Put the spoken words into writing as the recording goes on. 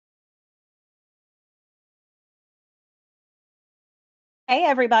Hey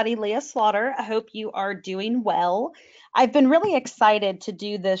everybody, Leah Slaughter. I hope you are doing well. I've been really excited to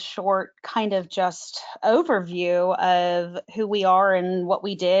do this short kind of just overview of who we are and what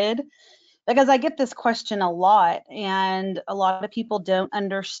we did because I get this question a lot, and a lot of people don't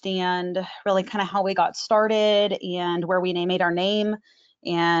understand really kind of how we got started and where we made our name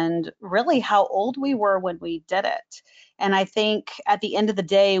and really how old we were when we did it. And I think at the end of the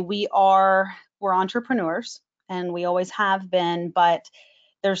day, we're entrepreneurs and we always have been, but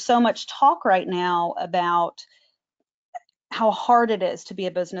there's so much talk right now about how hard it is to be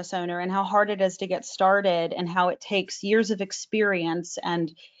a business owner and how hard it is to get started and how it takes years of experience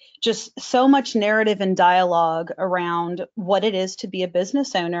and just so much narrative and dialogue around what it is to be a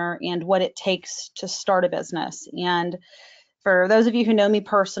business owner and what it takes to start a business. And for those of you who know me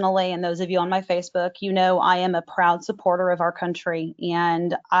personally and those of you on my Facebook, you know I am a proud supporter of our country,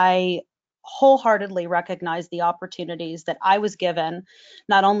 and I wholeheartedly recognize the opportunities that I was given,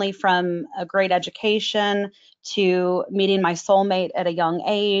 not only from a great education to meeting my soulmate at a young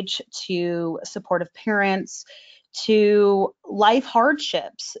age, to supportive parents, to life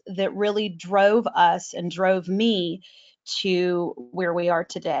hardships that really drove us and drove me to where we are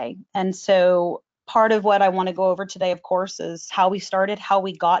today. And so part of what I want to go over today, of course, is how we started, how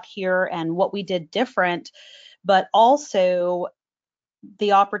we got here, and what we did different, but also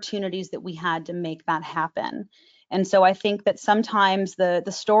the opportunities that we had to make that happen. And so I think that sometimes the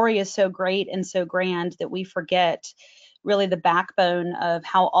story is so great and so grand that we forget really the backbone of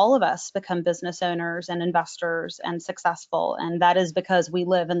how all of us become business owners and investors and successful. And that is because we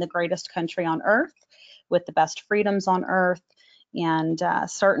live in the greatest country on earth with the best freedoms on earth. And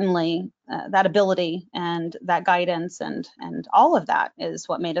certainly that ability and that guidance and all of that is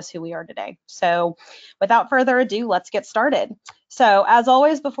what made us who we are today. So without further ado, let's get started. So as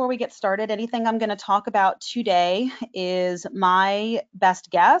always, before we get started, anything I'm going to talk about today is my best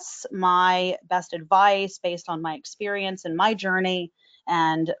guess, my best advice based on my experience and my journey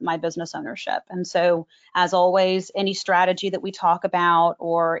and my business ownership. And so, as always, any strategy that we talk about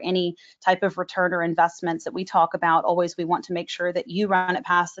or any type of return or investments that we talk about, always we want to make sure that you run it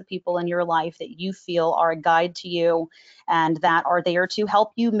past the people in your life that you feel are a guide to you and that are there to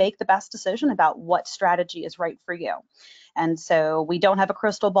help you make the best decision about what strategy is right for you. And so we don't have a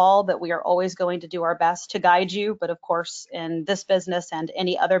crystal ball, but we are always going to do our best to guide you. But of course, in this business and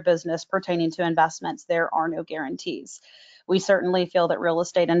any other business pertaining to investments, there are no guarantees. We certainly feel that real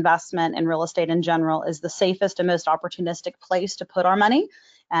estate investment and real estate in general is the safest and most opportunistic place to put our money.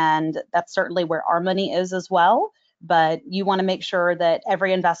 And that's certainly where our money is as well. But you want to make sure that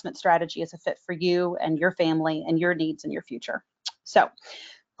every investment strategy is a fit for you and your family and your needs and your future. So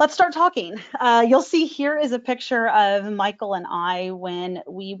let's start talking. You'll see here is a picture of Michael and I when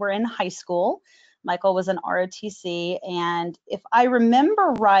we were in high school. Michael was an ROTC, and if I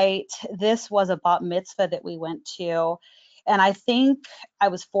remember right, this was a bat mitzvah that we went to, and I think I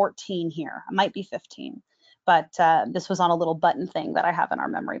was 14 here. I might be 15, but this was on a little button thing that I have in our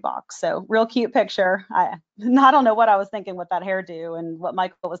memory box. So real cute picture. I don't know what I was thinking with that hairdo and what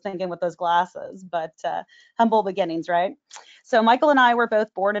Michael was thinking with those glasses, but humble beginnings, right? So Michael and I were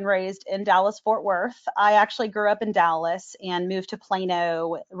both born and raised in Dallas, Fort Worth. I actually grew up in Dallas and moved to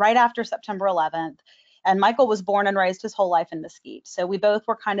Plano right after September 11th. And Michael was born and raised his whole life in Mesquite. So we both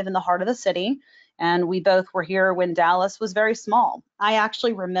were kind of in the heart of the city. And we both were here when Dallas was very small. I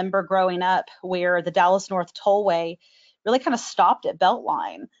actually remember growing up where the Dallas North Tollway really kind of stopped at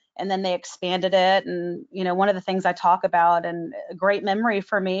Beltline, and then they expanded it. And one of the things I talk about and a great memory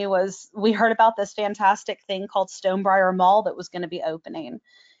for me was we heard about this fantastic thing called Stonebriar Mall that was going to be opening.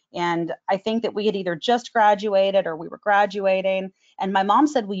 And I think that we had either just graduated or we were graduating. And my mom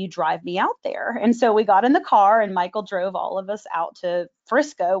said, will you drive me out there? And so we got in the car and Michael drove all of us out to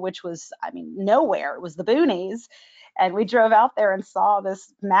Frisco, which was, nowhere. It was the boonies. And we drove out there and saw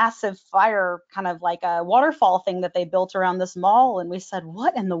this massive fire, kind of like a waterfall thing that they built around this mall. And we said,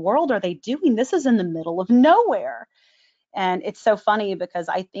 what in the world are they doing? This is in the middle of nowhere. And it's so funny because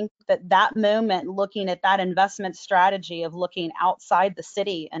I think that moment, looking at that investment strategy of looking outside the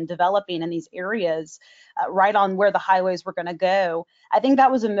city and developing in these areas right on where the highways were going to go, I think that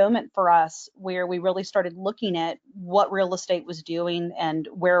was a moment for us where we really started looking at what real estate was doing and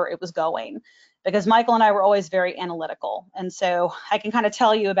where it was going. Because Michael and I were always very analytical. And so I can kind of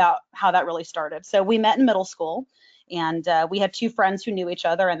tell you about how that really started. So we met in middle school, and we had two friends who knew each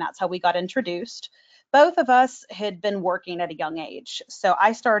other, and that's how we got introduced. Both of us had been working at a young age. So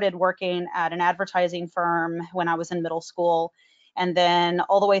I started working at an advertising firm when I was in middle school. And then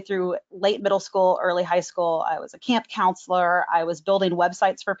all the way through late middle school, early high school, I was a camp counselor. I was building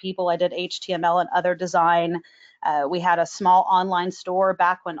websites for people. I did HTML and other design. We had a small online store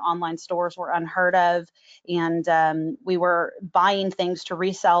back when online stores were unheard of. And we were buying things to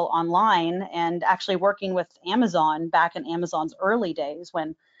resell online and actually working with Amazon back in Amazon's early days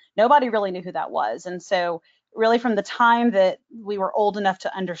when nobody really knew who that was. And so really from the time that we were old enough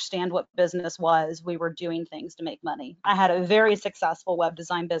to understand what business was, we were doing things to make money. I had a very successful web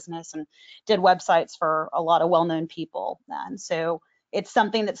design business and did websites for a lot of well-known people. And so it's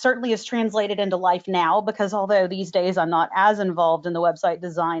something that certainly is translated into life now, because although these days I'm not as involved in the website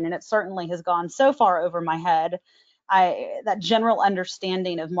design, and it certainly has gone so far over my head, that general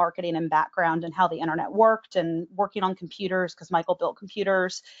understanding of marketing and background and how the internet worked and working on computers, because Michael built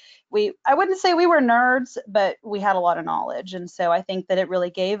computers, I wouldn't say we were nerds, but we had a lot of knowledge. And so I think that it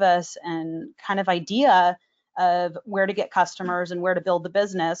really gave us an kind of idea of where to get customers and where to build the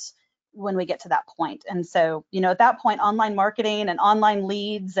business when we get to that point. And so, at that point, online marketing and online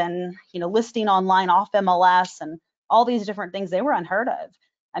leads and, listing online off MLS and all these different things, they were unheard of.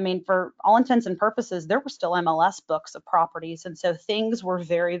 I mean, for all intents and purposes, there were still MLS books of properties. And so things were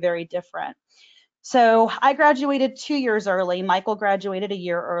very, very different. So I graduated 2 years early. Michael graduated a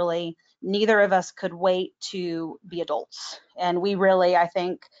year early. Neither of us could wait to be adults. And we really, I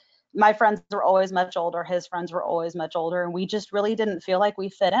think, my friends were always much older. His friends were always much older. And we just really didn't feel like we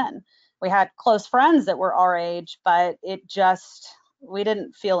fit in. We had close friends that were our age, but we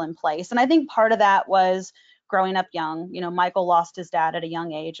didn't feel in place. And I think part of that was growing up young. Michael lost his dad at a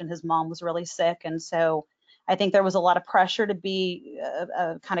young age and his mom was really sick. And so I think there was a lot of pressure to be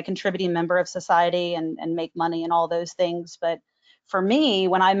a kind of contributing member of society and make money and all those things. But for me,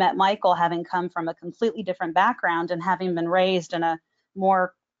 when I met Michael, having come from a completely different background and having been raised in a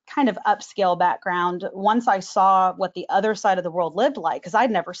more kind of upscale background, once I saw what the other side of the world lived like, because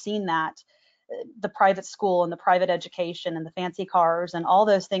I'd never seen that, the private school and the private education and the fancy cars and all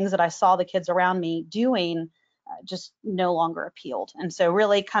those things that I saw the kids around me doing just no longer appealed. And so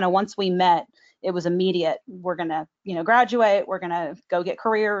really kind of once we met, it was immediate. We're going to, graduate. We're going to go get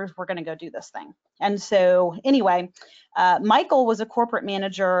careers. We're going to go do this thing. And so anyway, Michael was a corporate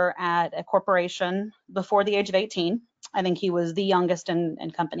manager at a corporation before the age of 18. I think he was the youngest in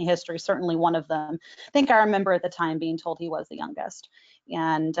company history, certainly one of them. I think I remember at the time being told he was the youngest.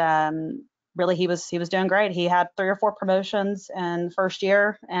 And really, he was doing great. He had 3 or 4 promotions in the first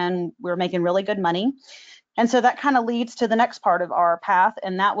year, and we were making really good money. And so that kind of leads to the next part of our path,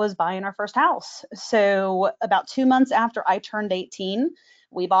 and that was buying our first house. So about 2 months after I turned 18,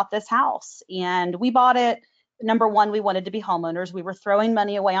 we bought this house, and we bought it. Number one, we wanted to be homeowners. We were throwing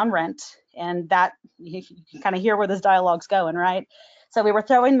money away on rent, and that you can kind of hear where this dialogue's going, right? So we were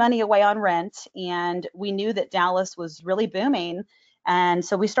throwing money away on rent, and we knew that Dallas was really booming. And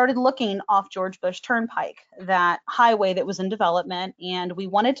so we started looking off George Bush Turnpike, that highway that was in development, and we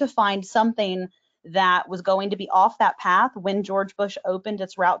wanted to find something that was going to be off that path when George Bush opened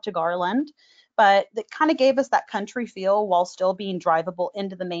its route to Garland, but that kind of gave us that country feel while still being drivable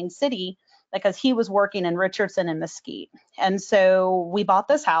into the main city, because he was working in Richardson and Mesquite. And so we bought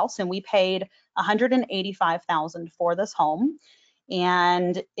this house and we paid $185,000 for this home.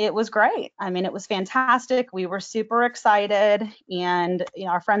 And it was great. I mean, it was fantastic. We were super excited. And,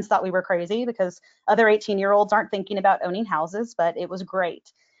 our friends thought we were crazy because other 18-year-olds aren't thinking about owning houses, but it was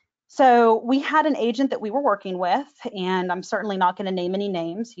great. So we had an agent that we were working with, and I'm certainly not going to name any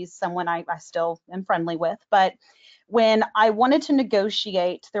names. He's someone I still am friendly with. But when I wanted to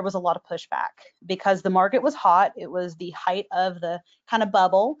negotiate, there was a lot of pushback because the market was hot. It was the height of the kind of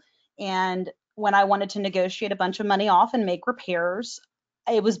bubble. And when I wanted to negotiate a bunch of money off and make repairs,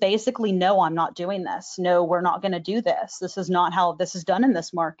 it was basically, no, I'm not doing this. No, we're not going to do this. This is not how this is done in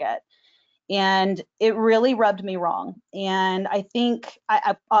this market. And it really rubbed me wrong. And I think,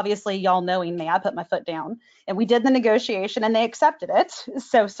 I obviously, y'all knowing me, I put my foot down and we did the negotiation and they accepted it.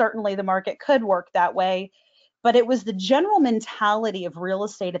 So certainly the market could work that way. But it was the general mentality of real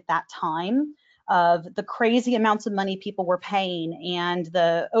estate at that time, of the crazy amounts of money people were paying and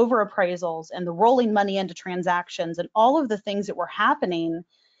the overappraisals and the rolling money into transactions and all of the things that were happening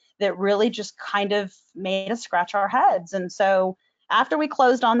that really just kind of made us scratch our heads. And so after we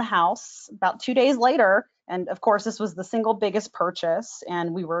closed on the house, about 2 days later, and of course this was the single biggest purchase,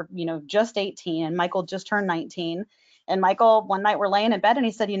 and we were, just 18, and Michael just turned 19. And Michael, one night we're laying in bed and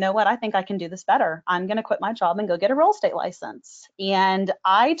he said, you know what, I think I can do this better. I'm going to quit my job and go get a real estate license. And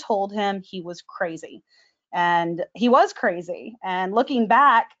I told him he was crazy. And he was crazy. And looking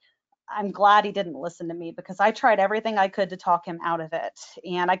back, I'm glad he didn't listen to me because I tried everything I could to talk him out of it,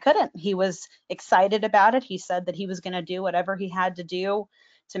 and I couldn't. He was excited about it. He said that he was going to do whatever he had to do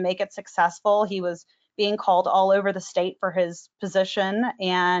to make it successful. He was being called all over the state for his position.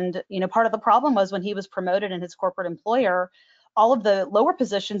 And, part of the problem was when he was promoted in his corporate employer, all of the lower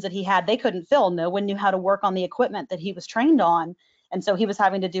positions that he had, they couldn't fill. No one knew how to work on the equipment that he was trained on. And so he was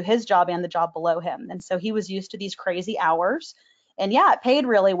having to do his job and the job below him. And so he was used to these crazy hours. And yeah, it paid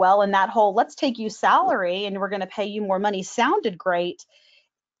really well. And that whole let's take you salary and we're going to pay you more money sounded great,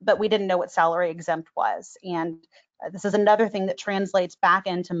 but we didn't know what salary exempt was. And this is another thing that translates back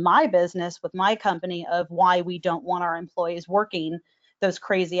into my business with my company of why we don't want our employees working those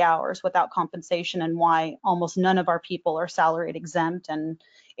crazy hours without compensation and why almost none of our people are salaried exempt. And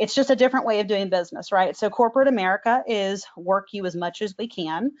it's just a different way of doing business, right? So corporate America is work you as much as we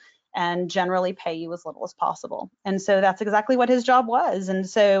can and generally pay you as little as possible. And so that's exactly what his job was. And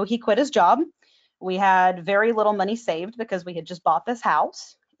so he quit his job. We had very little money saved because we had just bought this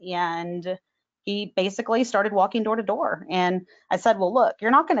house, and he basically started walking door to door. And I said, well, look,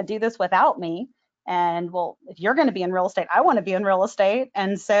 you're not going to do this without me. And well, if you're going to be in real estate, I want to be in real estate.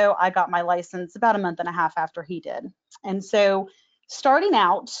 And so I got my license about a month and a half after he did. And so starting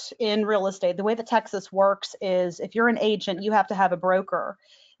out in real estate, the way that Texas works is if you're an agent, you have to have a broker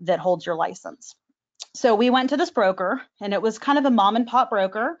that holds your license. So we went to this broker, and it was kind of a mom and pop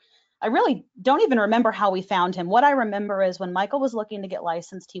broker. I really don't even remember how we found him. What I remember is when Michael was looking to get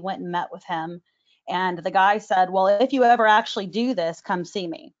licensed, he went and met with him. And the guy said, well, if you ever actually do this, come see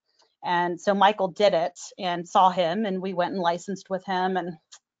me. And so Michael did it and saw him, and we went and licensed with him, and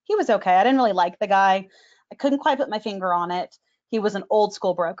he was okay. I didn't really like the guy. I couldn't quite put my finger on it. He was an old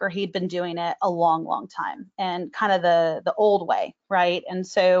school broker. He'd been doing it a long, long time and kind of the old way, right? And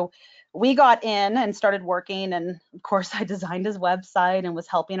so we got in and started working, and of course I designed his website and was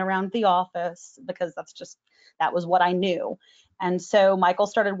helping around the office because that was what I knew. And so Michael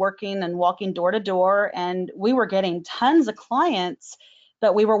started working and walking door to door, and we were getting tons of clients,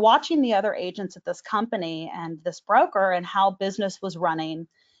 but we were watching the other agents at this company and this broker and how business was running.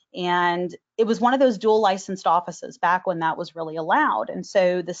 And it was one of those dual licensed offices back when that was really allowed. And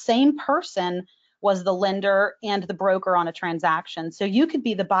so the same person was the lender and the broker on a transaction. So you could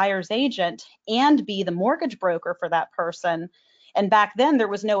be the buyer's agent and be the mortgage broker for that person. And back then there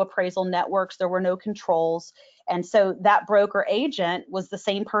was no appraisal networks, there were no controls. And so that broker agent was the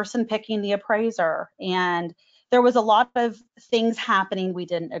same person picking the appraiser. And there was a lot of things happening we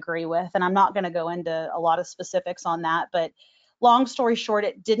didn't agree with. And I'm not going to go into a lot of specifics on that, but long story short,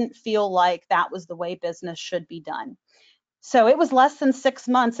 it didn't feel like that was the way business should be done. So it was less than 6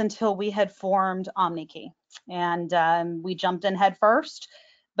 months until we had formed OmniKey, and we jumped in head first,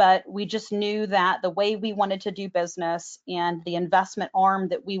 but we just knew that the way we wanted to do business and the investment arm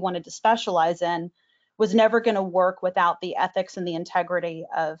that we wanted to specialize in was never going to work without the ethics and the integrity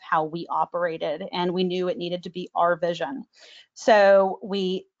of how we operated, and we knew it needed to be our vision. So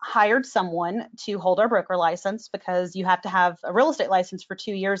we hired someone to hold our broker license because you have to have a real estate license for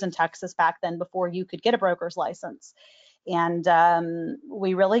 2 years in Texas back then before you could get a broker's license. And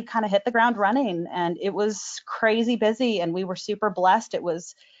we really kind of hit the ground running, and it was crazy busy, and we were super blessed. It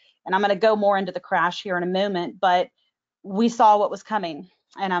was, and I'm going to go more into the crash here in a moment, but we saw what was coming,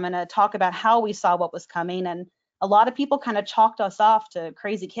 and I'm going to talk about how we saw what was coming. And a lot of people kind of chalked us off to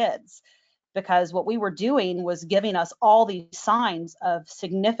crazy kids because what we were doing was giving us all these signs of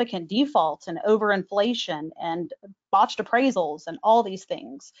significant defaults and overinflation and botched appraisals and all these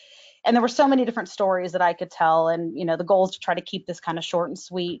things. And there were so many different stories that I could tell. And, the goal is to try to keep this kind of short and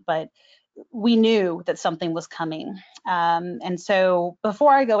sweet, but we knew that something was coming. And so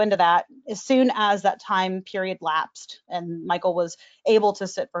before I go into that, as soon as that time period lapsed and Michael was able to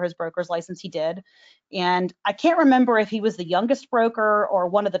sit for his broker's license, he did. And I can't remember if he was the youngest broker or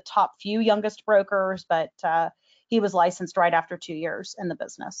one of the top few youngest brokers, but he was licensed right after 2 years in the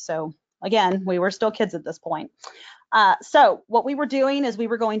business. So again, we were still kids at this point. So what we were doing is we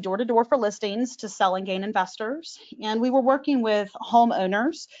were going door to door for listings to sell and gain investors. And we were working with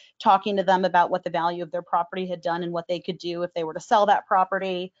homeowners, talking to them about what the value of their property had done and what they could do if they were to sell that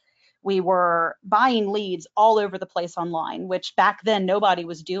property. We were buying leads all over the place online, which back then nobody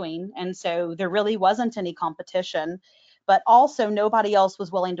was doing. And so there really wasn't any competition, but also nobody else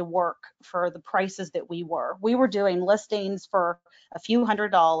was willing to work for the prices that we were. We were doing listings for a few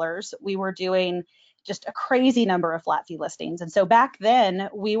 $100s. We were doing just a crazy number of flat fee listings. And so back then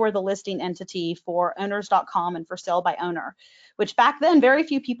we were the listing entity for owners.com and for sale by owner, which back then very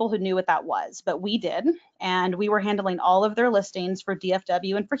few people who knew what that was, but we did. And we were handling all of their listings for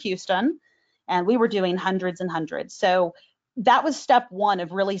DFW and for Houston. And we were doing hundreds and hundreds. So that was step one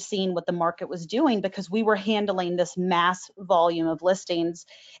of really seeing what the market was doing, because we were handling this mass volume of listings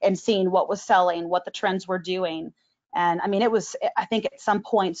and seeing what was selling, what the trends were doing. And I mean, I think at some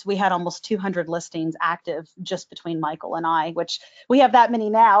points we had almost 200 listings active just between Michael and I, which we have that many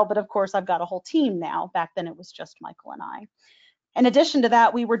now, but of course I've got a whole team now. Back then it was just Michael and I. In addition to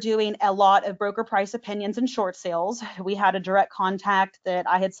that, we were doing a lot of broker price opinions and short sales. We had a direct contact that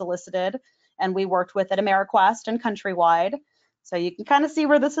I had solicited and we worked with at AmeriQuest and Countrywide. So you can kind of see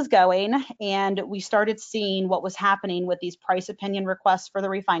where this is going. And we started seeing what was happening with these price opinion requests for the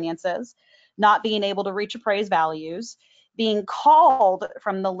refinances, not being able to reach appraised values, being called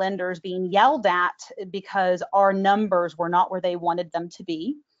from the lenders, being yelled at because our numbers were not where they wanted them to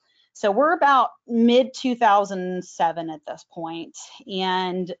be. So we're about mid 2007 at this point,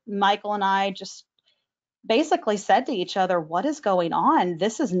 and Michael and I just basically said to each other, what is going on?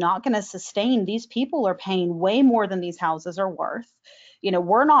 This is not going to sustain. These people are paying way more than these houses are worth. You know,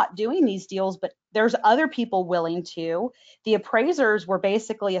 we're not doing these deals, but there's other people willing to. The appraisers were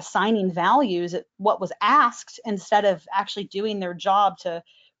basically assigning values at what was asked instead of actually doing their job to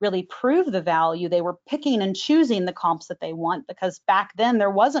really prove the value. They were picking and choosing the comps that they want, because back then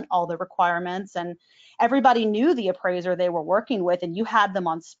there wasn't all the requirements and everybody knew the appraiser they were working with and you had them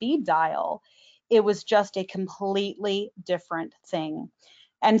on speed dial. It was just a completely different thing.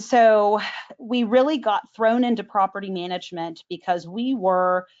 And so we really got thrown into property management because we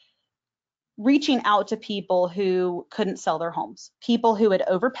were reaching out to people who couldn't sell their homes, people who had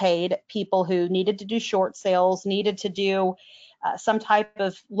overpaid, people who needed to do short sales, needed to do some type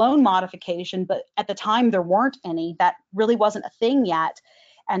of loan modification, but at the time there weren't any. That really wasn't a thing yet.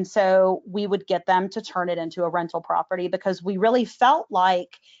 And so we would get them to turn it into a rental property because we really felt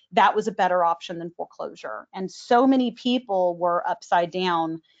like that was a better option than foreclosure. And so many people were upside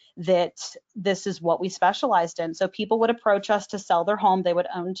down that this is what we specialized in. So people would approach us to sell their home. They would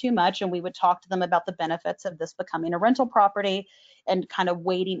own too much, and we would talk to them about the benefits of this becoming a rental property and kind of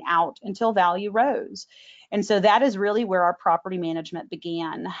waiting out until value rose. And so that is really where our property management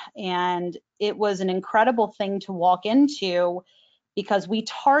began. And it was an incredible thing to walk into because we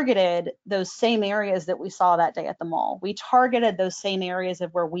targeted those same areas that we saw that day at the mall. We targeted those same areas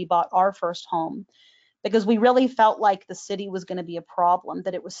of where we bought our first home, because we really felt like the city was going to be a problem,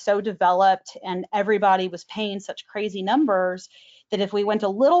 that it was so developed and everybody was paying such crazy numbers that if we went a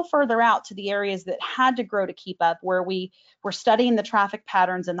little further out to the areas that had to grow to keep up, where we were studying the traffic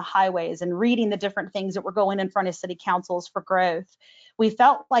patterns and the highways and reading the different things that were going in front of city councils for growth, we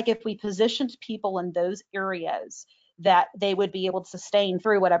felt like if we positioned people in those areas, that they would be able to sustain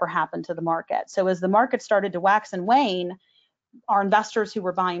through whatever happened to the market. So as the market started to wax and wane, our investors who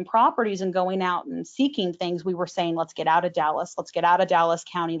were buying properties and going out and seeking things, we were saying, let's get out of Dallas. Let's get out of Dallas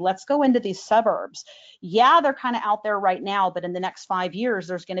County. Let's go into these suburbs. Yeah, they're kind of out there right now, but in the next 5 years,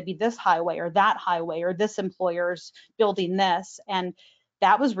 there's going to be this highway or this employer's building this. And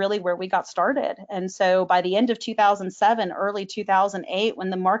that was really where we got started. And so by the end of 2007, early 2008,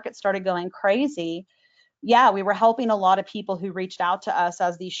 when the market started going crazy, yeah, we were helping a lot of people who reached out to us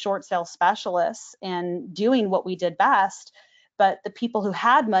as these short sale specialists and doing what we did best. But the people who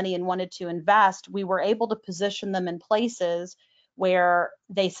had money and wanted to invest, we were able to position them in places where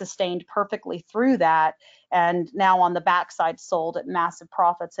they sustained perfectly through that, and now on the backside sold at massive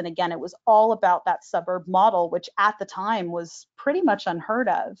profits. And again, it was all about that suburb model, which at the time was pretty much unheard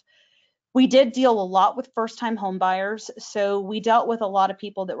of. We did deal a lot with first-time home buyers. So we dealt with a lot of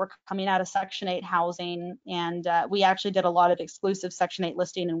people that were coming out of Section 8 housing. And we actually did a lot of exclusive Section 8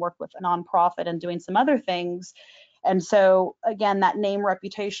 listing and worked with a nonprofit and doing some other things. And so again, that name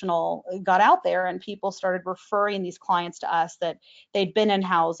reputational got out there and people started referring these clients to us that they'd been in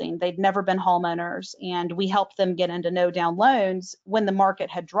housing, they'd never been homeowners, and we helped them get into no down loans when the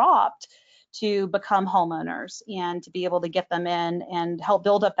market had dropped to become homeowners and to be able to get them in and help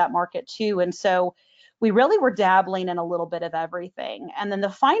build up that market too. And so we really were dabbling in a little bit of everything. And then the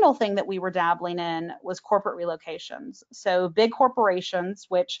final thing that we were dabbling in was corporate relocations. So big corporations,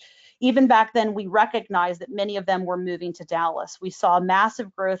 which even back then we recognized that many of them were moving to Dallas. We saw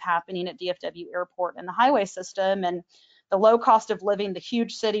massive growth happening at DFW Airport and the highway system, and the low cost of living, the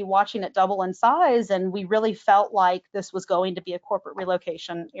huge city, watching it double in size. And we really felt like this was going to be a corporate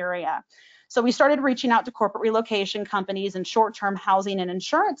relocation area. So we started reaching out to corporate relocation companies and short-term housing and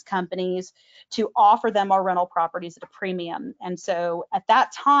insurance companies to offer them our rental properties at a premium. And so at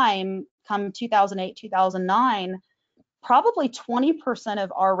that time, come 2008, 2009, probably 20%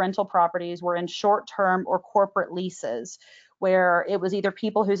 of our rental properties were in short-term or corporate leases, where it was either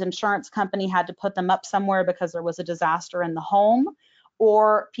people whose insurance company had to put them up somewhere because there was a disaster in the home,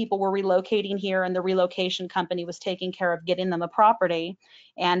 or people were relocating here and the relocation company was taking care of getting them a property,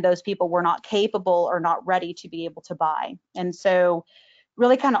 and those people were not capable or not ready to be able to buy. And so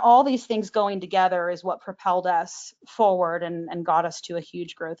really kind of all these things going together is what propelled us forward and got us to a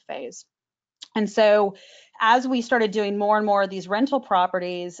huge growth phase. And so as we started doing more and more of these rental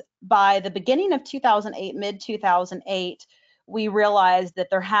properties, by the beginning of 2008, mid 2008, we realized that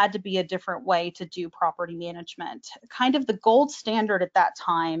there had to be a different way to do property management, kind of the gold standard at that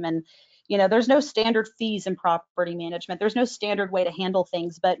time. And, you know, there's no standard fees in property management. There's no standard way to handle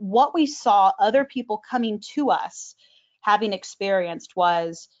things. But what we saw other people coming to us having experienced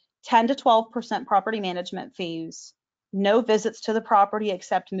was 10 to 12% property management fees, no visits to the property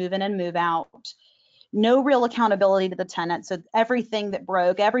except move in and move out, no real accountability to the tenant. So everything that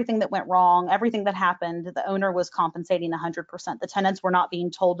broke, everything that went wrong, everything that happened, the owner was compensating 100%. The tenants were not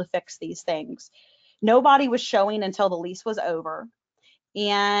being told to fix these things. Nobody was showing until the lease was over.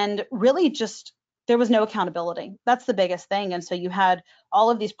 And really just there was no accountability. That's the biggest thing. And so you had all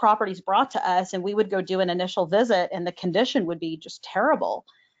of these properties brought to us, and we would go do an initial visit and the condition would be just terrible.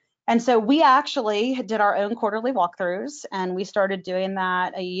 And so we actually did our own quarterly walkthroughs, and we started doing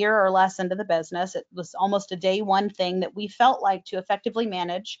that a year or less into the business. It was almost a day one thing that we felt like to effectively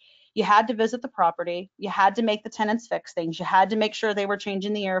manage. You had to visit the property, you had to make the tenants fix things, you had to make sure they were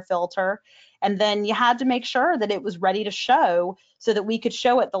changing the air filter, and then you had to make sure that it was ready to show so that we could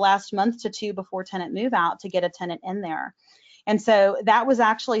show it the last month to two before tenant move out to get a tenant in there. And so that was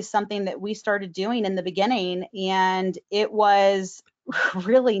actually something that we started doing in the beginning, and it was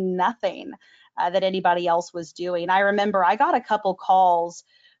really nothing that anybody else was doing. I remember I got a couple calls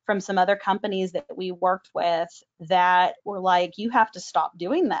from some other companies that we worked with that were like, you have to stop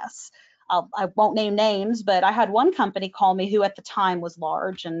doing this. I won't name names, but I had one company call me who at the time was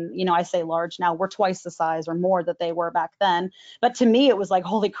large. And, you know, I say large now, we're twice the size or more that they were back then. But to me, it was like,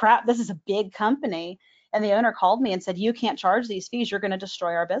 holy crap, this is a big company. And the owner called me and said, you can't charge these fees. You're going to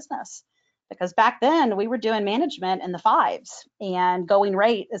destroy our business. Because back then we were doing management in the fives, and going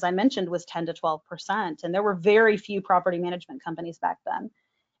rate, as I mentioned, was 10 to 12%. And there were very few property management companies back then.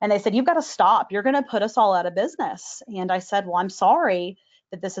 And they said, you've got to stop. You're going to put us all out of business. And I said, well, I'm sorry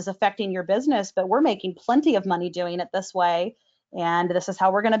that this is affecting your business, but we're making plenty of money doing it this way. And this is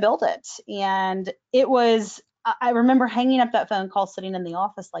how we're going to build it. And it was, I remember hanging up that phone call, sitting in the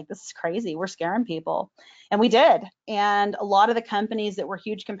office like, this is crazy. We're scaring people. And we did. And a lot of the companies that were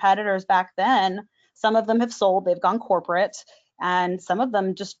huge competitors back then, some of them have sold, they've gone corporate, and some of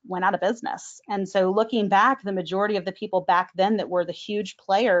them just went out of business. And so looking back, the majority of the people back then that were the huge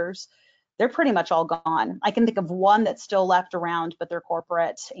players, they're pretty much all gone. I can think of one that's still left around, but they're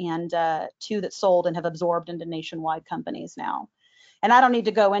corporate, and two that sold and have absorbed into nationwide companies now. And I don't need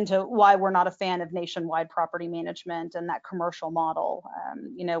to go into why we're not a fan of nationwide property management and that commercial model.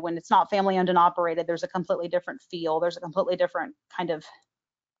 You know, when it's not family owned and operated, there's a completely different feel. There's a completely different kind of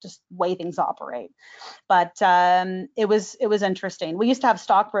just way things operate. But it was interesting. We used to have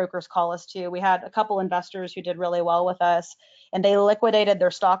stockbrokers call us too. We had a couple investors who did really well with us, and they liquidated their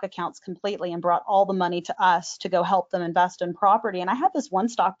stock accounts completely and brought all the money to us to go help them invest in property. And I had this one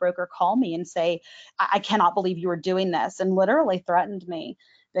stockbroker call me and say, I cannot believe you were doing this, and literally threatened me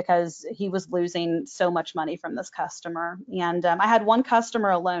because he was losing so much money from this customer. And I had one customer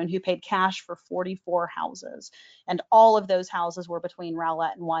alone who paid cash for 44 houses, and all of those houses were between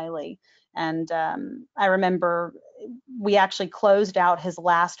Rowlett and Wiley. And I remember we actually closed out his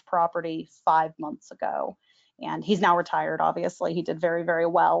last property 5 months ago, and he's now retired. Obviously, he did very, very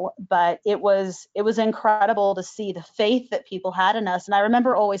well. But it was incredible to see the faith that people had in us. And I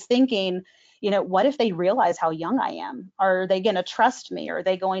remember always thinking, you know, what if they realize how young I am? Are they going to trust me? Are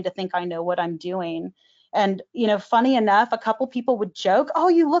they going to think I know what I'm doing? And, you know, funny enough, a couple people would joke, oh,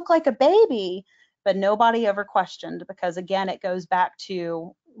 you look like a baby. But nobody ever questioned, because again, it goes back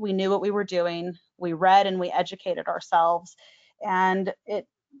to, we knew what we were doing. We read and we educated ourselves. And it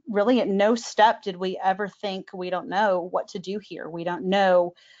really, at no step did we ever think, we don't know what to do here. We don't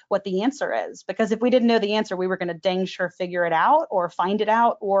know what the answer is. Because if we didn't know the answer, we were going to dang sure figure it out or find it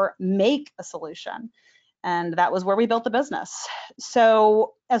out or make a solution. And that was where we built the business.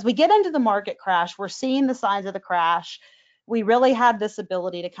 So as we get into the market crash, we're seeing the signs of the crash. We really had this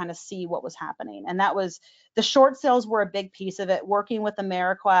ability to kind of see what was happening. And that was, the short sales were a big piece of it, working with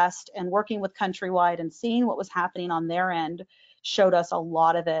AmeriQuest and working with Countrywide and seeing what was happening on their end showed us a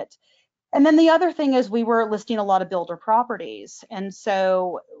lot of it. And then the other thing is, we were listing a lot of builder properties. And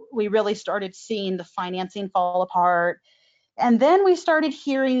so we really started seeing the financing fall apart. And then we started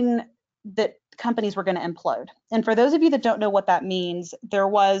hearing that companies were going to implode. And for those of you that don't know what that means, there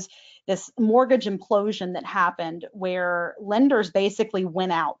was this mortgage implosion that happened where lenders basically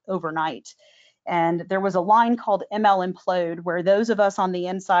went out overnight. And there was a line called ML implode, where those of us on the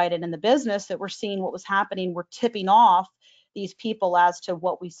inside and in the business that were seeing what was happening were tipping off these people as to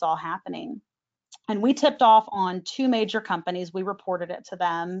what we saw happening. And we tipped off on two major companies. We reported it to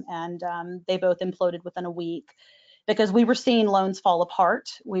them, and they both imploded within a week because we were seeing loans fall apart.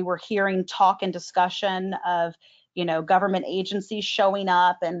 We were hearing talk and discussion of, government agencies showing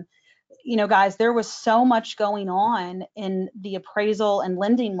up. And, guys, there was so much going on in the appraisal and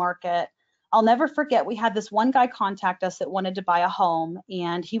lending market. I'll never forget, we had this one guy contact us that wanted to buy a home,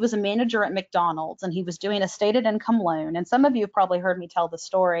 and he was a manager at McDonald's, and he was doing a stated income loan. And some of you have probably heard me tell the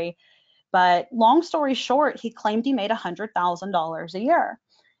story, but long story short, he claimed he made $100,000 a year.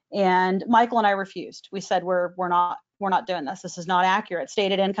 And Michael and I refused. We said, we're not doing this. This is not accurate.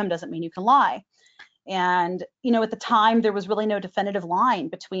 Stated income doesn't mean you can lie. And, at the time, there was really no definitive line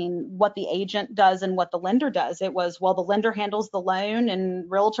between what the agent does and what the lender does. It was, well, the lender handles the loan and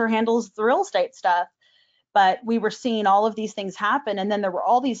realtor handles the real estate stuff. But we were seeing all of these things happen. And then there were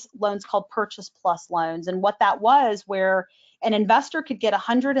all these loans called purchase plus loans. And what that was, where an investor could get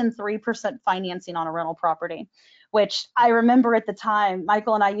 103% financing on a rental property, which I remember at the time,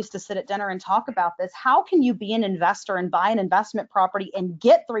 Michael and I used to sit at dinner and talk about this. How can you be an investor and buy an investment property and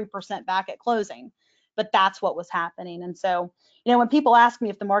get 3% back at closing? But that's what was happening. And so, when people ask me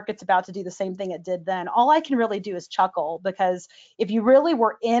if the market's about to do the same thing it did then, all I can really do is chuckle, because if you really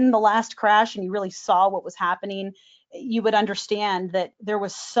were in the last crash and you really saw what was happening, you would understand that there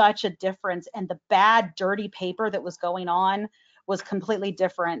was such a difference, and the bad, dirty paper that was going on was completely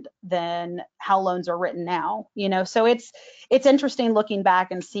different than how loans are written now. So it's interesting looking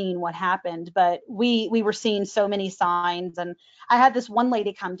back and seeing what happened. But we were seeing so many signs. And I had this one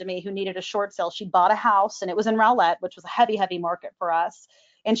lady come to me who needed a short sale. She bought a house, and it was in Rowlett, which was a heavy market for us.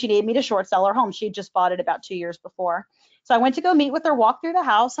 And she needed me to short sell her home. She had just bought it about 2 years before. So I went to go meet with her, walk through the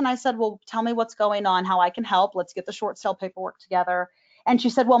house, and I said, well, tell me what's going on, how I can help. Let's get the short sale paperwork together. And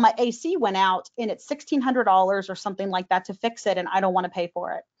she said, well, my AC went out and it's $1,600 or something like that to fix it, and I don't want to pay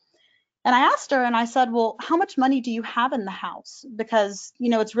for it. And I asked her, and I said, well, how much money do you have in the house? Because,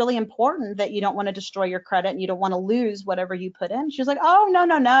 it's really important that you don't want to destroy your credit and you don't want to lose whatever you put in. She was like, oh,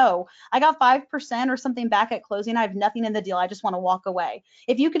 no. I got 5% or something back at closing. I have nothing in the deal. I just want to walk away.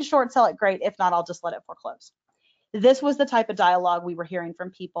 If you can short sell it, great. If not, I'll just let it foreclose. This was the type of dialogue we were hearing from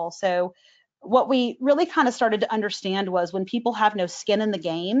people. So what we really kind of started to understand was, when people have no skin in the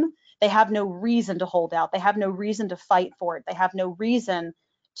game, they have no reason to hold out. They have no reason to fight for it. They have no reason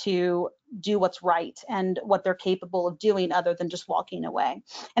to do what's right and what they're capable of doing other than just walking away.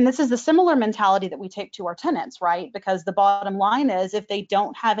 And this is the similar mentality that we take to our tenants, right? Because the bottom line is, if they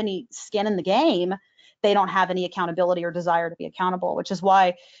don't have any skin in the game, they don't have any accountability or desire to be accountable, which is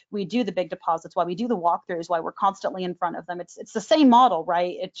why we do the big deposits, why we do the walkthroughs, why we're constantly in front of them. It's the same model,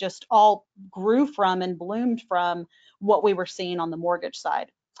 right? It just all grew from and bloomed from what we were seeing on the mortgage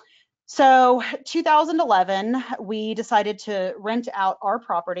side. So 2011, we decided to rent out our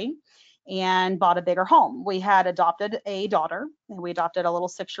property and bought a bigger home. We had adopted a daughter, and we adopted a little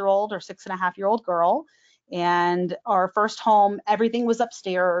 6-year-old or 6.5-year-old girl. And our first home, everything was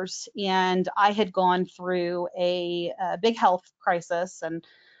upstairs, and I had gone through a big health crisis, and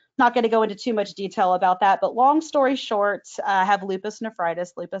not going to go into too much detail about that, but long story short, I have lupus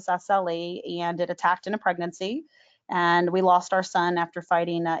nephritis, lupus SLE, and it attacked in a pregnancy, and we lost our son after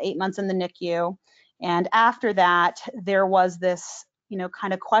fighting 8 months in the NICU. And after that, there was this,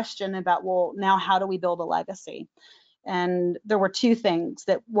 kind of question about, well, now how do we build a legacy? And there were two things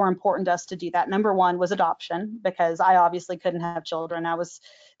that were important to us to do that. Number one was adoption, because I obviously couldn't have children.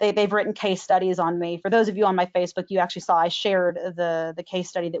 They've written case studies on me. For those of you on my Facebook, you actually saw I shared the case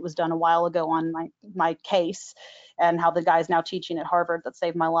study that was done a while ago on my case, and how the guy's now teaching at Harvard that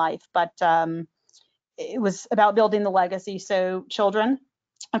saved my life. But it was about building the legacy. So children,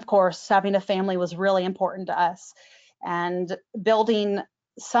 of course, having a family was really important to us, and building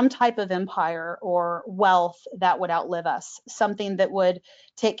some type of empire or wealth that would outlive us, something that would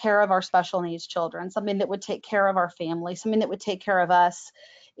take care of our special needs children, something that would take care of our family, something that would take care of us.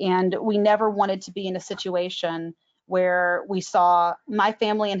 And we never wanted to be in a situation where we saw my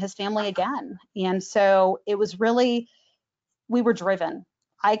family and his family again. And so it was really, we were driven.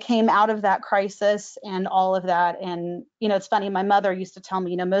 I came out of that crisis and all of that. And, it's funny, my mother used to tell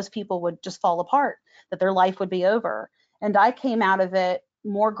me, most people would just fall apart, that their life would be over. And I came out of it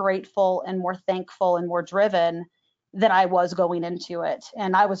more grateful and more thankful and more driven. than I was going into it.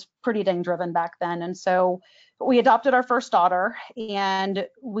 And I was pretty dang driven back then. And so we adopted our first daughter, and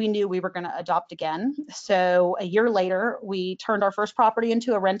we knew we were going to adopt again. So a year later, we turned our first property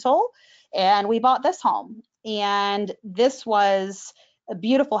into a rental, and we bought this home. And this was a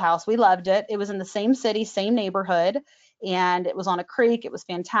beautiful house. We loved it. It was in the same city, same neighborhood, and it was on a creek. It was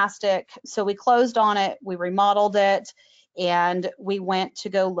fantastic. So we closed on it, we remodeled it, and we went to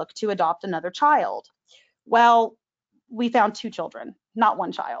go look to adopt another child. Well, we found two children, not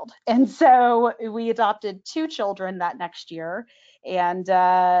one child. And so we adopted two children that next year. And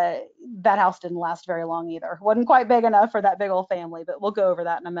that house didn't last very long either. Wasn't quite big enough for that big old family, but we'll go over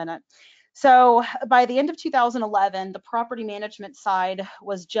that in a minute. So by the end of 2011, the property management side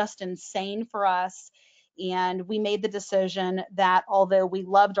was just insane for us. And we made the decision that although we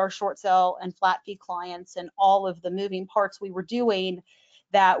loved our short sale and flat fee clients and all of the moving parts we were doing,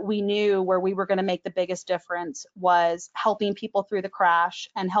 that we knew where we were going to make the biggest difference was helping people through the crash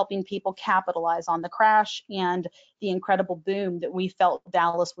and helping people capitalize on the crash and the incredible boom that we felt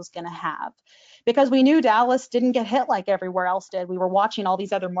Dallas was going to have. Because we knew Dallas didn't get hit like everywhere else did. We were watching all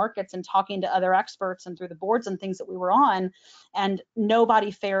these other markets and talking to other experts and through the boards and things that we were on, and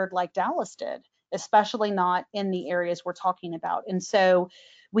nobody fared like Dallas did, especially not in the areas we're talking about. And so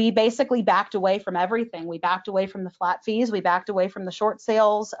we basically backed away from everything. We backed away from the flat fees. We backed away from the short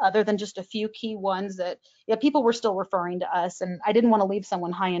sales, other than just a few key ones that people were still referring to us. And I didn't want to leave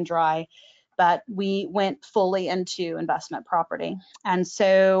someone high and dry, but we went fully into investment property. And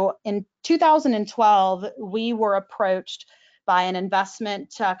so in 2012, we were approached by an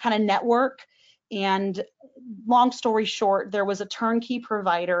investment kind of network. And long story short, there was a turnkey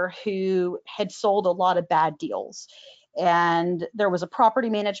provider who had sold a lot of bad deals. And there was a property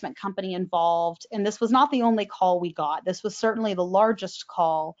management company involved. And this was not the only call we got. This was certainly the largest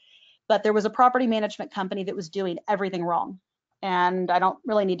call, but there was a property management company that was doing everything wrong. And I don't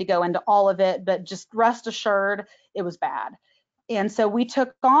really need to go into all of it, but just rest assured it was bad. And so we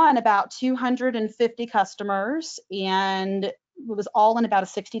took on about 250 customers, and it was all in about a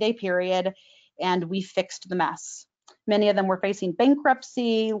 60-day period, and we fixed the mess. Many of them were facing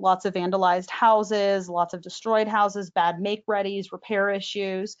bankruptcy, lots of vandalized houses, lots of destroyed houses, bad make-readies, repair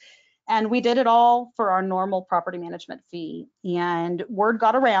issues. And we did it all for our normal property management fee. And word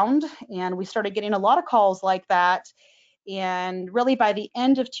got around, and we started getting a lot of calls like that. And really by the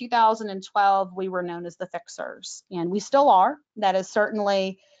end of 2012, we were known as the fixers, and we still are. That is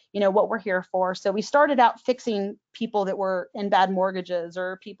certainly, what we're here for. So we started out fixing people that were in bad mortgages,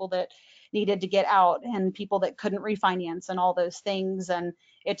 or people that needed to get out, and people that couldn't refinance, and all those things. And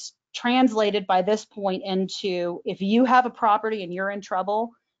it's translated by this point into, if you have a property and you're in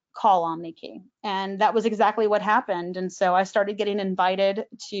trouble, call OmniKey. And that was exactly what happened. And so I started getting invited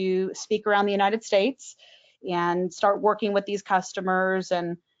to speak around the United States and start working with these customers.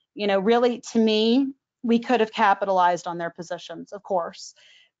 And, really, to me, we could have capitalized on their positions, of course,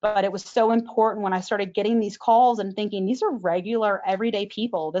 but it was so important when I started getting these calls and thinking, these are regular, everyday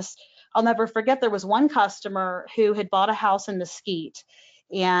people. I'll never forget, there was one customer who had bought a house in Mesquite,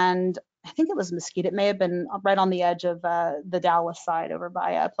 and I think it was Mesquite. It may have been right on the edge of the Dallas side over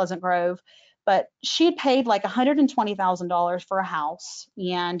by Pleasant Grove. But she paid like $120,000 for a house,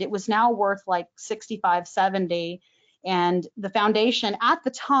 and it was now worth like 65, 70. And the foundation at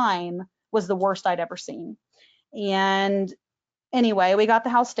the time was the worst I'd ever seen. And anyway, we got the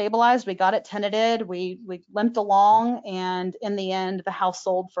house stabilized, we got it tenanted, we limped along, and in the end, the house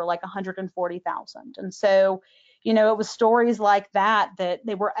sold for like 140,000. And so, it was stories like that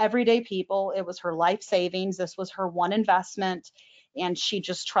they were everyday people. It was her life savings. This was her one investment, and she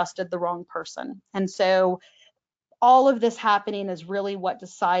just trusted the wrong person. And so all of this happening is really what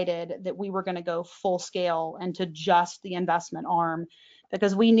decided that we were going to go full scale into just the investment arm,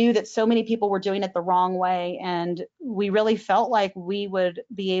 because we knew that so many people were doing it the wrong way, and we really felt like we would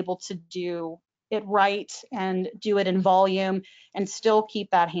be able to do it right and do it in volume and still keep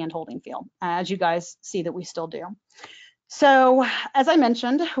that hand-holding feel, as you guys see that we still do. So as I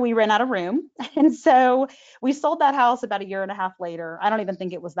mentioned, we ran out of room, and so we sold that house about a year and a half later. I don't even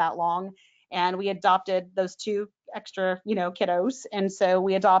think it was that long. And we adopted those two extra, kiddos. And so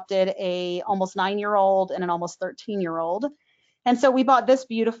we adopted a almost 9-year-old and an almost 13-year-old. And so we bought this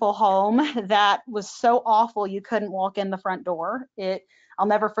beautiful home that was so awful you couldn't walk in the front door. I'll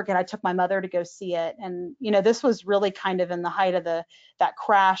never forget, I took my mother to go see it. And, this was really kind of in the height of that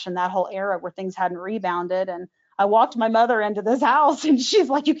crash and that whole era where things hadn't rebounded. And I walked my mother into this house, and she's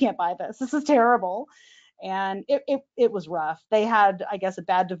like, you can't buy this. This is terrible. And it was rough. They had, I guess, a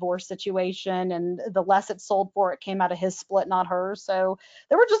bad divorce situation, and the less it sold for, it came out of his split, not hers. So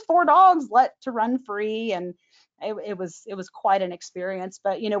there were just 4 dogs let to run free. And it was quite an experience.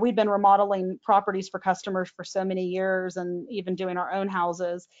 But we'd been remodeling properties for customers for so many years, and even doing our own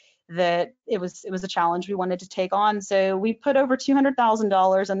houses, that it was a challenge we wanted to take on. So we put over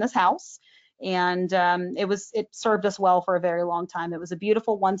 $200,000 in this house, and it served us well for a very long time. It was a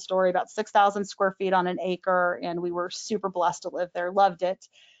beautiful one story, about 6,000 square feet on an acre, and we were super blessed to live there. Loved it.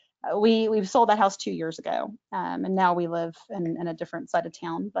 We sold that house 2 years ago, and now we live in a different side of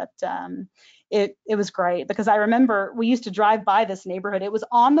town. But it was great, because I remember we used to drive by this neighborhood. It was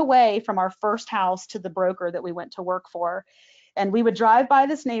on the way from our first house to the broker that we went to work for, and we would drive by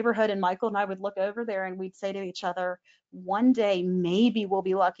this neighborhood, and Michael and I would look over there, and we'd say to each other, one day maybe we'll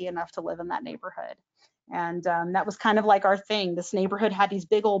be lucky enough to live in that neighborhood. And that was kind of like our thing. This neighborhood had these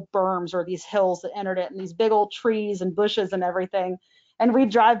big old berms, or these hills that entered it, and these big old trees and bushes and everything. And we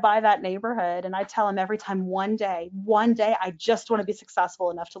drive by that neighborhood, and I tell him every time, one day, I just want to be successful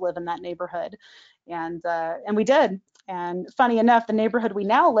enough to live in that neighborhood. And we did. And funny enough, the neighborhood we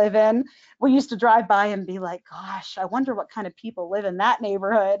now live in, we used to drive by and be like, gosh, I wonder what kind of people live in that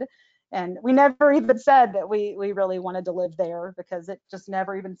neighborhood. And we never even said that we really wanted to live there, because it just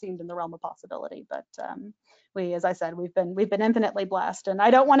never even seemed in the realm of possibility. But as I said, we've been infinitely blessed. And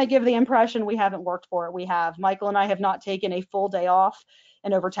I don't want to give the impression we haven't worked for it. We have. Michael and I have not taken a full day off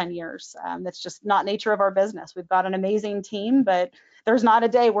in over 10 years. That's just not nature of our business. We've got an amazing team, but there's not a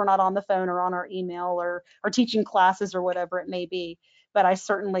day we're not on the phone or on our email or teaching classes or whatever it may be. But I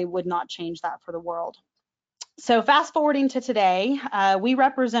certainly would not change that for the world. So fast forwarding to today, we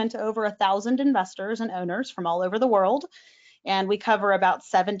represent over 1,000 investors and owners from all over the world, and we cover about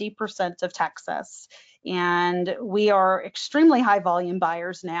 70% of Texas. And we are extremely high volume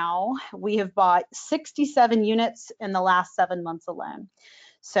buyers now. We have bought 67 units in the last 7 months alone.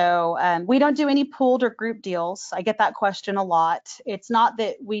 So we don't do any pooled or group deals. I get that question a lot. It's not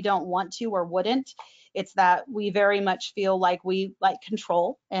that we don't want to or wouldn't. It's that we very much feel like we like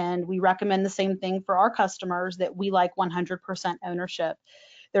control, and we recommend the same thing for our customers, that we like 100% ownership.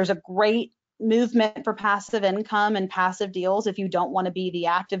 There's a great movement for passive income and passive deals if you don't want to be the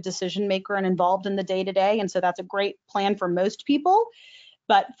active decision maker and involved in the day-to-day. And so that's a great plan for most people.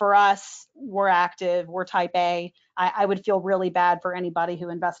 But for us, we're active, we're type A. I would feel really bad for anybody who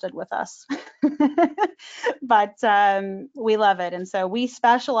invested with us. But we love it. And so we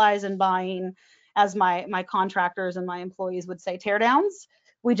specialize in buying, as my contractors and my employees would say, tear downs.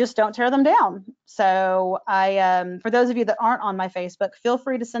 We just don't tear them down. So for those of you that aren't on my Facebook, feel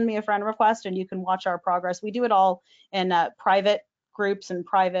free to send me a friend request, and you can watch our progress. We do it all in private groups and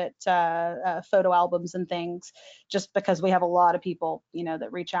private photo albums and things, just because we have a lot of people,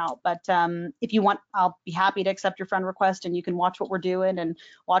 that reach out. But if you want, I'll be happy to accept your friend request, and you can watch what we're doing and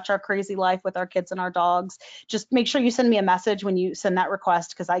watch our crazy life with our kids and our dogs. Just make sure you send me a message when you send that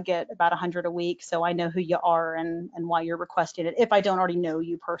request, because I get about 100 a week, so I know who you are and why you're requesting it, if I don't already know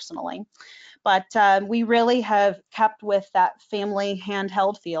you personally. But we really have kept with that family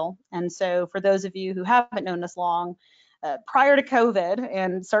handheld feel. And so for those of you who haven't known us long, prior to COVID,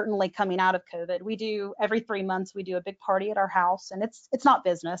 and certainly coming out of COVID, we do every 3 months, we do a big party at our house. And it's not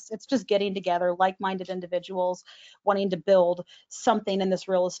business, it's just getting together like-minded individuals wanting to build something in this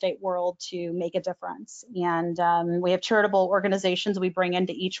real estate world to make a difference. And we have charitable organizations we bring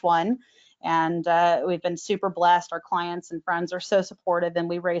into each one. And we've been super blessed. Our clients and friends are so supportive, and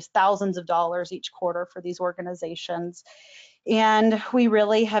we raise thousands of dollars each quarter for these organizations. And we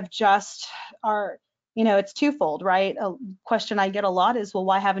really have just it's twofold, right? A question I get a lot is, well,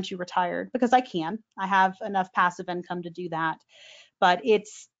 why haven't you retired? Because I have enough passive income to do that. But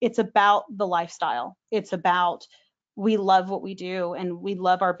it's about the lifestyle. It's about, we love what we do, and we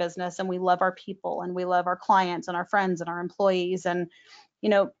love our business, and we love our people, and we love our clients and our friends and our employees, and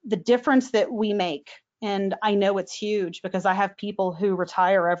the difference that we make. And I know it's huge, because I have people who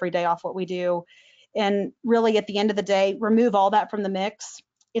retire every day off what we do. And really, at the end of the day, remove all that from the mix.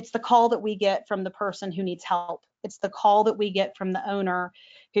 It's the call that we get from the person who needs help. It's the call that we get from the owner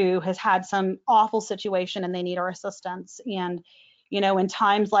who has had some awful situation and they need our assistance. And, in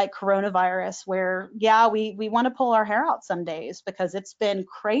times like coronavirus, where, we want to pull our hair out some days, because it's been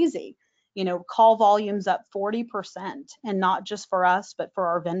crazy. Call volumes up 40%, and not just for us, but for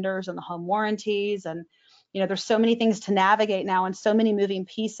our vendors and the home warranties. And, there's so many things to navigate now, and so many moving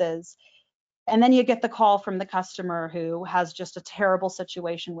pieces. And then you get the call from the customer who has just a terrible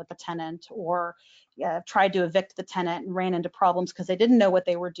situation with the tenant, or tried to evict the tenant and ran into problems because they didn't know what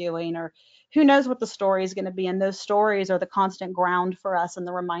they were doing, or who knows what the story is going to be. And those stories are the constant ground for us, and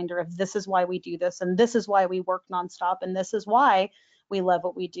the reminder of, this is why we do this, and this is why we work nonstop, and this is why we love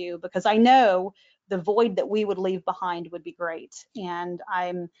what we do. Because I know the void that we would leave behind would be great. And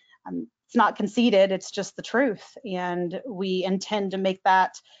It's not conceited, it's just the truth. And we intend to make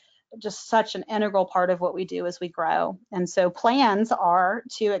that just such an integral part of what we do as we grow. And so plans are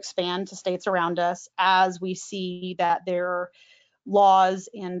to expand to states around us as we see that their laws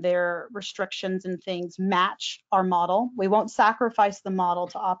and their restrictions and things match our model. We won't sacrifice the model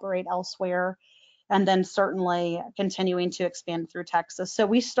to operate elsewhere. And then certainly continuing to expand through Texas. So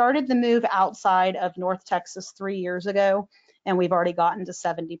we started the move outside of North Texas 3 years ago, and we've already gotten to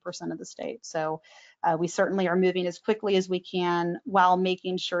 70% of the state. So we certainly are moving as quickly as we can while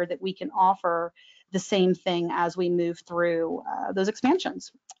making sure that we can offer the same thing as we move through those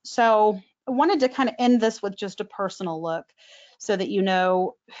expansions. So I wanted to kind of end this with just a personal look so that you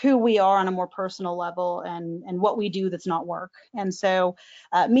know who we are on a more personal level and what we do that's not work. And so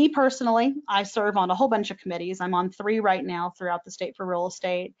me personally, I serve on a whole bunch of committees. I'm on 3 right now throughout the state for real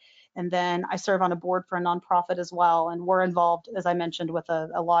estate. And then I serve on a board for a nonprofit as well. And we're involved, as I mentioned, with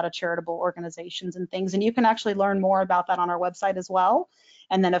a lot of charitable organizations and things. And you can actually learn more about that on our website as well.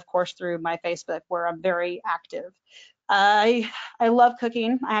 And then, of course, through my Facebook, where I'm very active. I love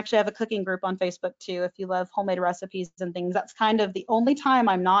cooking. I actually have a cooking group on Facebook too. If you love homemade recipes and things, that's kind of the only time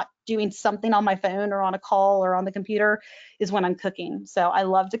I'm not doing something on my phone or on a call or on the computer is when I'm cooking. So I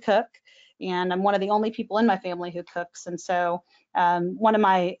love to cook, and I'm one of the only people in my family who cooks. And so one of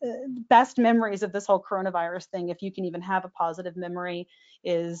my best memories of this whole coronavirus thing, if you can even have a positive memory,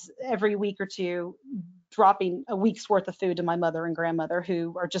 is every week or two dropping a week's worth of food to my mother and grandmother,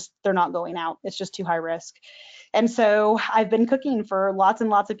 who are just, they're not going out. It's just too high risk. And so I've been cooking for lots and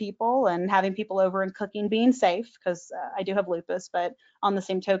lots of people and having people over and cooking, being safe, because I do have lupus, but on the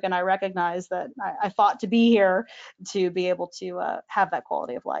same token, I recognize that I fought to be here to be able to have that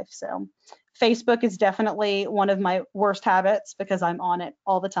quality of life. So Facebook is definitely one of my worst habits because I'm on it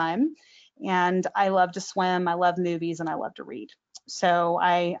all the time. And I love to swim, I love movies, and I love to read. So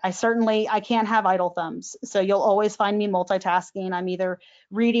I certainly, I can't have idle thumbs. So you'll always find me multitasking. I'm either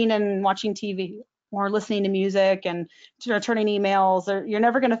reading and watching TV or listening to music and returning emails, or you're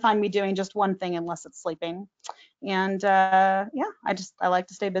never going to find me doing just one thing unless it's sleeping. And yeah, I like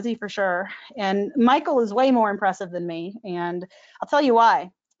to stay busy for sure. And Michael is way more impressive than me, and I'll tell you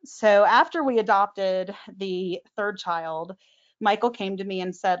why. So after we adopted the 3rd child, Michael came to me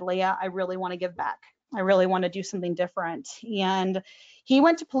and said, Leah, I really want to give back. I really want to do something different. And he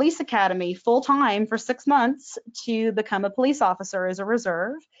went to police academy full time for 6 months to become a police officer as a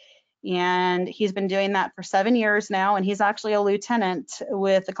reserve. And he's been doing that for 7 years now, and he's actually a lieutenant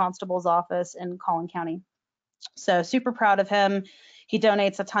with the constable's office in Collin County. So super proud of him. He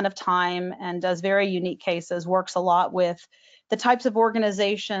donates a ton of time and does very unique cases, works a lot with the types of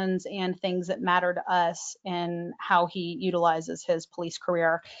organizations and things that matter to us and how he utilizes his police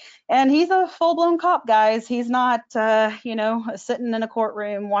career. And he's a full-blown cop, guys. He's not, sitting in a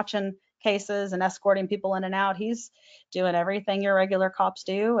courtroom watching cases and escorting people in and out. He's doing everything your regular cops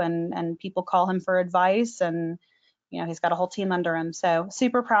do, and people call him for advice, and he's got a whole team under him. So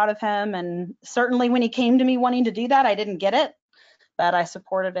super proud of him. And certainly when he came to me wanting to do that, I didn't get it, but I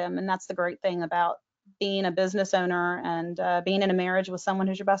supported him. And that's the great thing about being a business owner and being in a marriage with someone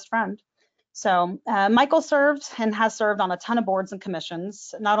who's your best friend. So Michael served and has served on a ton of boards and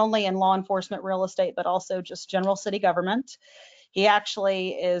commissions, not only in law enforcement, real estate, but also just general city government. He actually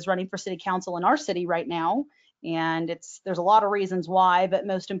is running for city council in our city right now. And there's a lot of reasons why, but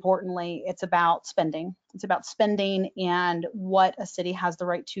most importantly, it's about spending. It's about spending and what a city has the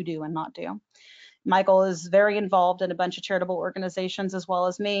right to do and not do. Michael is very involved in a bunch of charitable organizations as well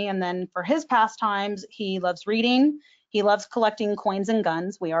as me. And then for his pastimes, he loves reading. He loves collecting coins and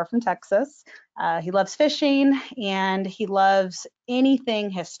guns. We are from Texas. He loves fishing, and he loves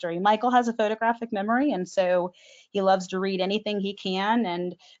anything history. Michael has a photographic memory, and so he loves to read anything he can.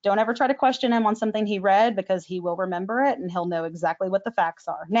 And don't ever try to question him on something he read, because he will remember it and he'll know exactly what the facts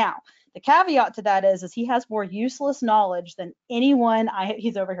are. Now, the caveat to that is he has more useless knowledge than anyone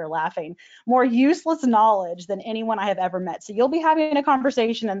he's over here laughing, more useless knowledge than anyone I have ever met. So you'll be having a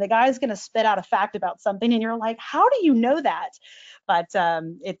conversation and the guy's going to spit out a fact about something and you're like, how do you know that? But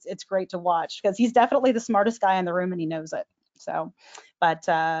it's great to watch because he's definitely the smartest guy in the room and he knows it. So, but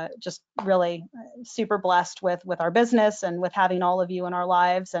just really super blessed with our business and with having all of you in our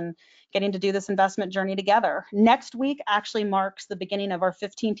lives and getting to do this investment journey together. Next week actually marks the beginning of our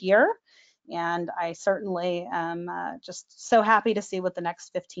 15th year. And I certainly am just so happy to see what the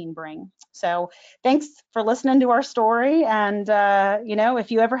next 15 bring. So thanks for listening to our story. And,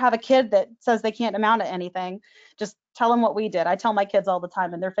 if you ever have a kid that says they can't amount to anything, just tell them what we did. I tell my kids all the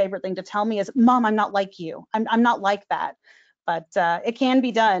time, and their favorite thing to tell me is, Mom, I'm not like you. I'm not like that. But it can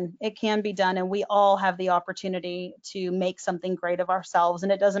be done. It can be done, and we all have the opportunity to make something great of ourselves.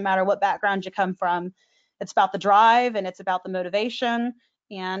 And it doesn't matter what background you come from. It's about the drive, and it's about the motivation,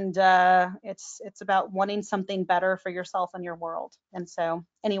 and it's about wanting something better for yourself and your world. And so,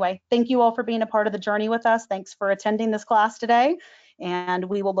 anyway, thank you all for being a part of the journey with us. Thanks for attending this class today. And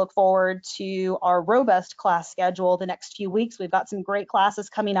we will look forward to our robust class schedule the next few weeks. We've got some great classes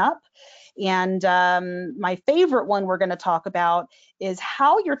coming up. And my favorite one we're going to talk about is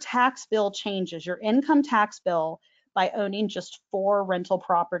how your tax bill changes, your income tax bill, by owning just 4 rental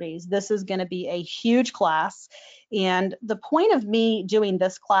properties. This is going to be a huge class. And the point of me doing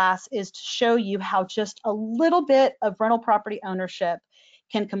this class is to show you how just a little bit of rental property ownership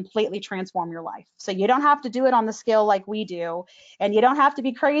can completely transform your life. So you don't have to do it on the scale like we do, and you don't have to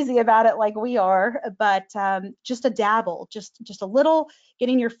be crazy about it like we are, but just a dabble, just a little,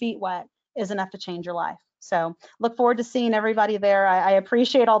 getting your feet wet is enough to change your life. So look forward to seeing everybody there. I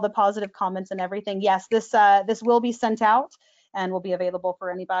appreciate all the positive comments and everything. Yes, this will be sent out and will be available for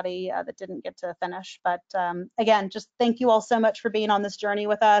anybody that didn't get to finish. But again, just thank you all so much for being on this journey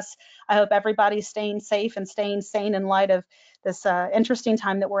with us. I hope everybody's staying safe and staying sane in light of this interesting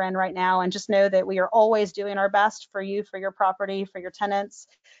time that we're in right now. And just know that we are always doing our best for you, for your property, for your tenants.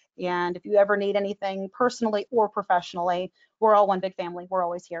 And if you ever need anything personally or professionally, we're all one big family. We're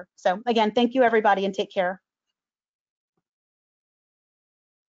always here. So again, thank you everybody, and take care.